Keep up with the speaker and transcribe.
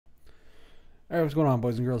All right, what's going on,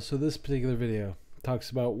 boys and girls? So this particular video talks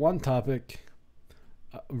about one topic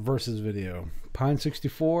versus video. Pine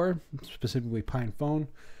 64, specifically Pine Phone,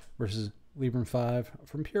 versus Librem 5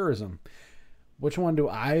 from Purism. Which one do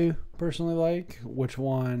I personally like? Which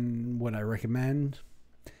one would I recommend?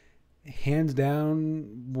 Hands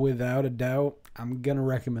down, without a doubt, I'm going to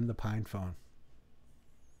recommend the Pine Phone.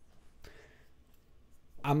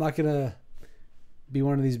 I'm not going to be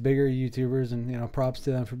one of these bigger YouTubers, and props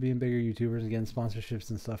to them for being bigger YouTubers and getting sponsorships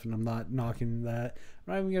and stuff, and I'm not knocking that.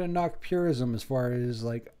 I'm not even gonna knock Purism as far as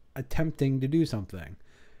like attempting to do something.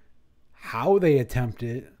 How they attempt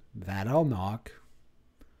it, that I'll knock.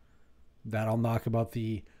 That I'll knock about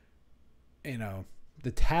the the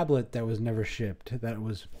tablet that was never shipped, that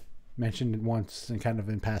was mentioned once and kind of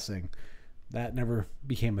in passing, that never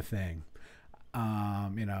became a thing.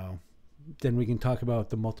 Then we can talk about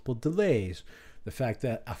the multiple delays. The fact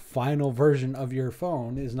that a final version of your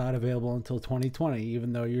phone is not available until 2020,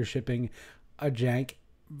 even though you're shipping a jank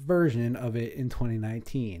version of it in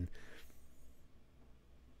 2019.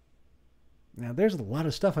 Now, there's a lot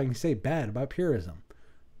of stuff I can say bad about Purism.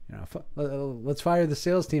 Let's fire the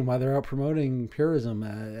sales team while they're out promoting Purism,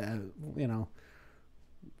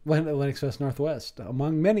 Linux Fest Northwest,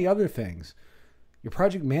 among many other things. Your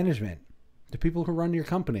project management, the people who run your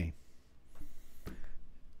company.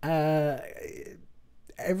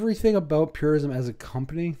 Everything about Purism as a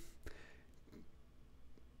company,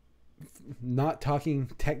 not talking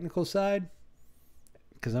technical side,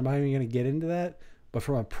 because I'm not even going to get into that, but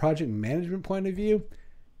from a project management point of view,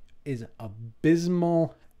 is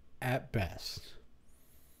abysmal at best.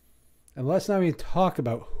 And let's not even talk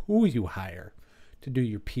about who you hire to do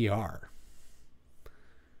your PR.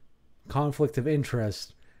 Conflict of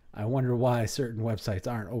interest. I wonder why certain websites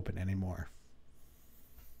aren't open anymore.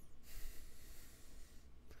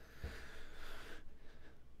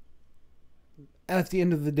 At the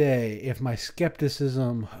end of the day, if my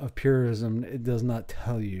skepticism of Purism, it does not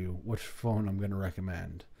tell you which phone I'm going to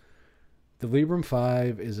recommend. The Librem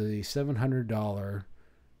 5 is a $700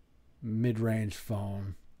 mid-range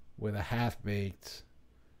phone with a half-baked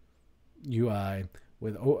UI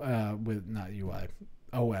with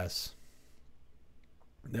OS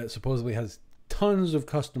that supposedly has tons of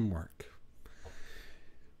custom work.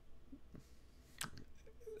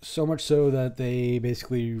 So much so that they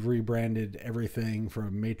basically rebranded everything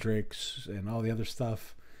from Matrix and all the other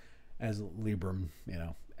stuff as Librem,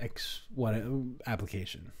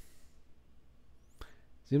 application.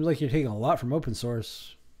 Seems like you're taking a lot from open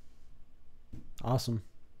source. Awesome.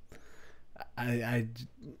 I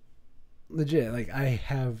legit, I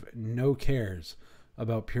have no cares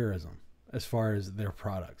about Purism as far as their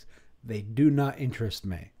products. They do not interest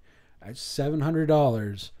me. At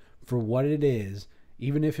 $700 for what it is,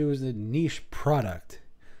 even if it was a niche product,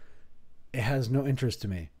 it has no interest to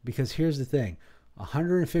me. Because here's the thing. A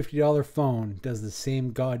 $150 phone does the same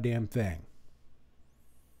goddamn thing.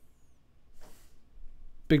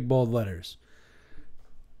 Big bold letters.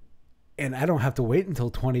 And I don't have to wait until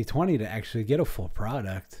 2020 to actually get a full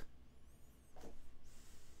product.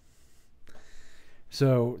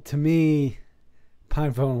 So, to me,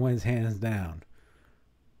 Pine Phone wins hands down.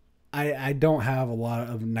 I don't have a lot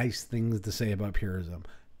of nice things to say about Purism.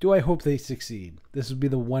 Do I hope they succeed? This would be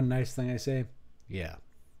the one nice thing I say? Yeah.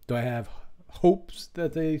 Do I have hopes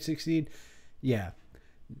that they succeed? Yeah.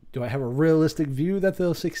 Do I have a realistic view that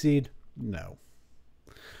they'll succeed? No.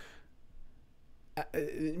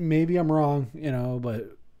 Maybe I'm wrong,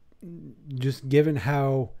 but just given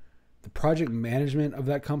how the project management of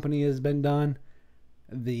that company has been done,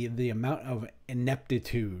 the amount of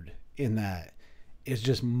ineptitude in that is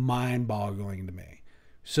just mind-boggling to me.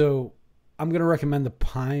 So I'm going to recommend the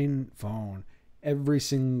Pine Phone every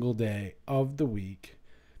single day of the week,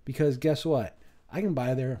 because guess what? I can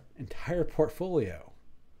buy their entire portfolio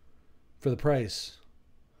for the price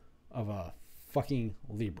of a fucking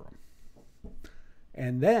Librem.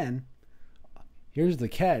 And then, here's the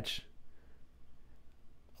catch.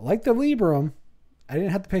 Like the Librem, I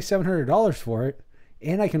didn't have to pay $700 for it,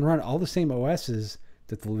 and I can run all the same OSs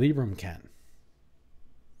that the Librem can.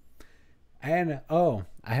 And,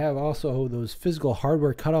 I have also those physical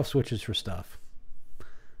hardware cutoff switches for stuff.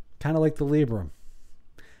 Kind of like the Librem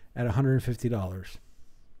at $150.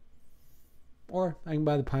 Or I can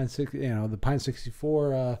buy the Pine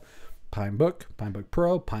 64, Pine Book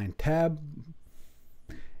Pro, Pine Tab.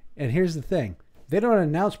 And here's the thing. They don't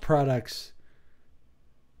announce products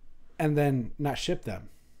and then not ship them.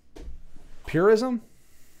 Purism?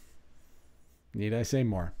 Need I say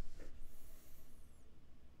more?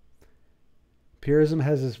 Purism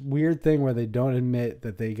has this weird thing where they don't admit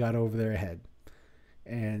that they got over their head.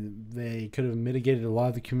 And they They could have mitigated a lot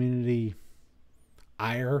of the community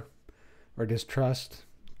ire or distrust,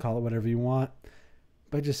 call it whatever you want,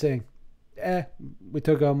 by just saying, we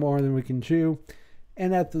took out more than we can chew.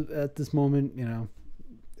 And at this moment,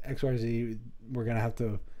 XYZ, we're going to have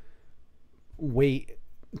to wait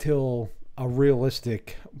till a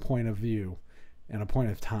realistic point of view and a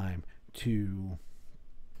point of time to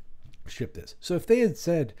ship this. So if they had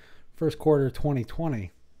said first quarter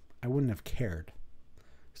 2020, I wouldn't have cared.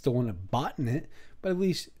 Still wouldn't have bought in it, but at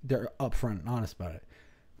least they're upfront and honest about it.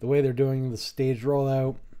 The way they're doing the staged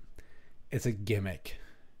rollout, it's a gimmick.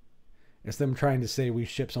 It's them trying to say we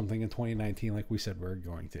shipped something in 2019 like we said we were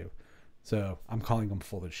going to. So I'm calling them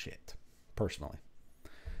full of shit, personally.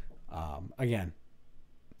 Again,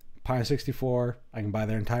 Pi 64, I can buy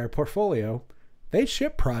their entire portfolio. They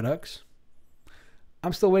ship products.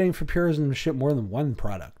 I'm still waiting for Purism to ship more than one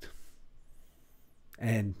product.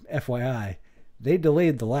 And FYI, they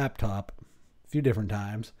delayed the laptop a few different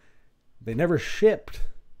times. They never shipped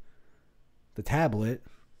the tablet.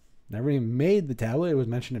 Never even made the tablet. It was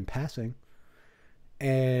mentioned in passing.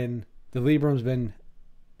 And the Librem's been,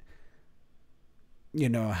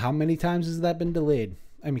 how many times has that been delayed?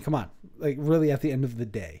 I mean, come on. Like, really, at the end of the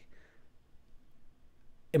day,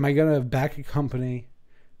 am I going to back a company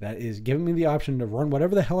that is giving me the option to run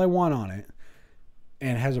whatever the hell I want on it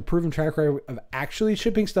and has a proven track record of actually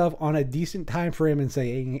shipping stuff on a decent time frame and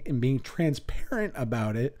saying and being transparent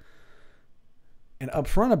about it and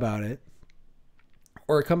upfront about it,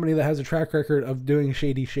 or a company that has a track record of doing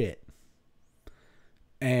shady shit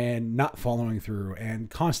and not following through and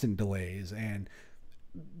constant delays and,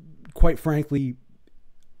 quite frankly,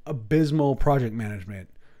 abysmal project management?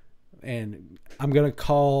 And I'm going to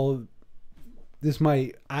call this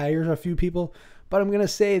might ire a few people, but I'm going to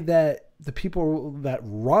say that the people that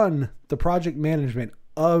run the project management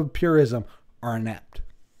of Purism are inept.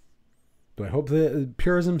 Do I hope that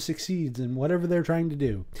Purism succeeds in whatever they're trying to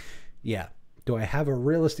do? Yeah. Do I have a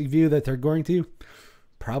realistic view that they're going to?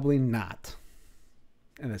 Probably not.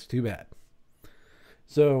 And that's too bad.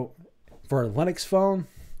 So for a Linux phone,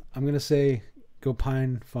 I'm going to say go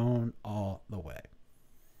Pine phone all the way.